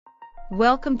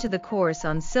Welcome to the course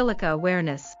on silica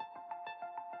awareness.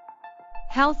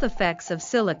 Health effects of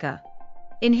silica.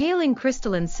 Inhaling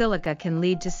crystalline silica can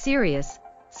lead to serious,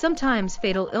 sometimes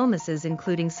fatal illnesses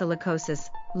including silicosis,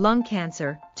 lung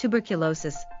cancer,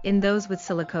 tuberculosis in those with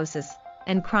silicosis,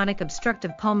 and chronic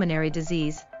obstructive pulmonary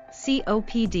disease,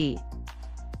 COPD.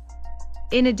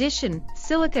 In addition,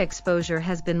 silica exposure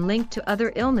has been linked to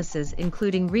other illnesses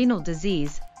including renal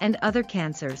disease and other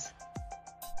cancers.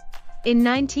 In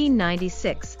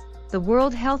 1996, the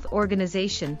World Health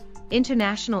Organization,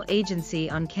 International Agency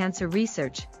on Cancer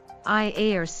Research,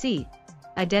 IARC,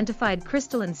 identified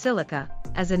crystalline silica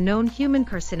as a known human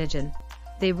carcinogen.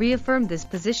 They reaffirmed this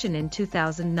position in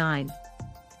 2009.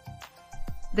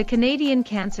 The Canadian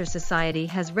Cancer Society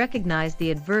has recognized the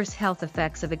adverse health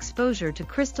effects of exposure to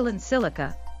crystalline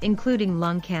silica, including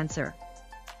lung cancer.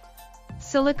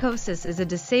 Silicosis is a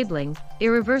disabling,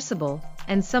 irreversible,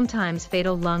 and sometimes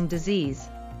fatal lung disease.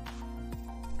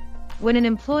 When an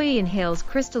employee inhales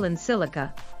crystalline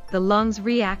silica, the lungs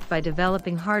react by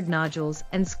developing hard nodules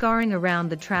and scarring around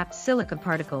the trapped silica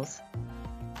particles.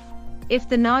 If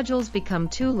the nodules become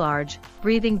too large,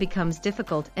 breathing becomes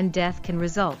difficult and death can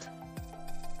result.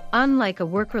 Unlike a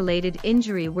work-related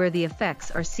injury where the effects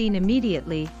are seen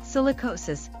immediately,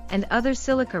 silicosis and other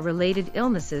silica-related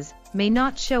illnesses may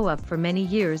not show up for many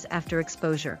years after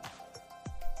exposure.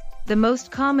 The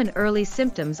most common early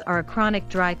symptoms are a chronic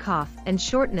dry cough and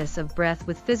shortness of breath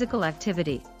with physical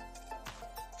activity.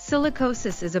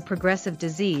 Silicosis is a progressive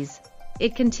disease.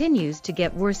 It continues to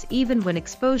get worse even when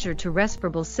exposure to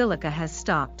respirable silica has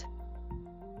stopped.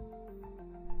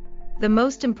 The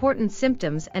most important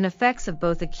symptoms and effects of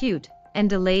both acute and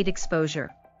delayed exposure: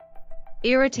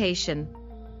 irritation,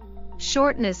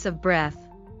 shortness of breath,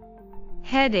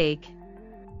 headache,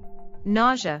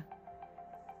 nausea,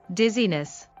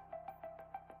 dizziness.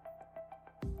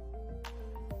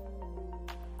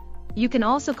 You can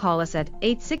also call us at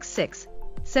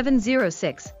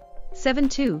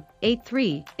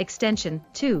 866-706-7283, extension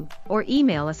 2, or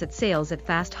email us at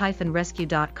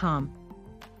sales@fast-rescue.com.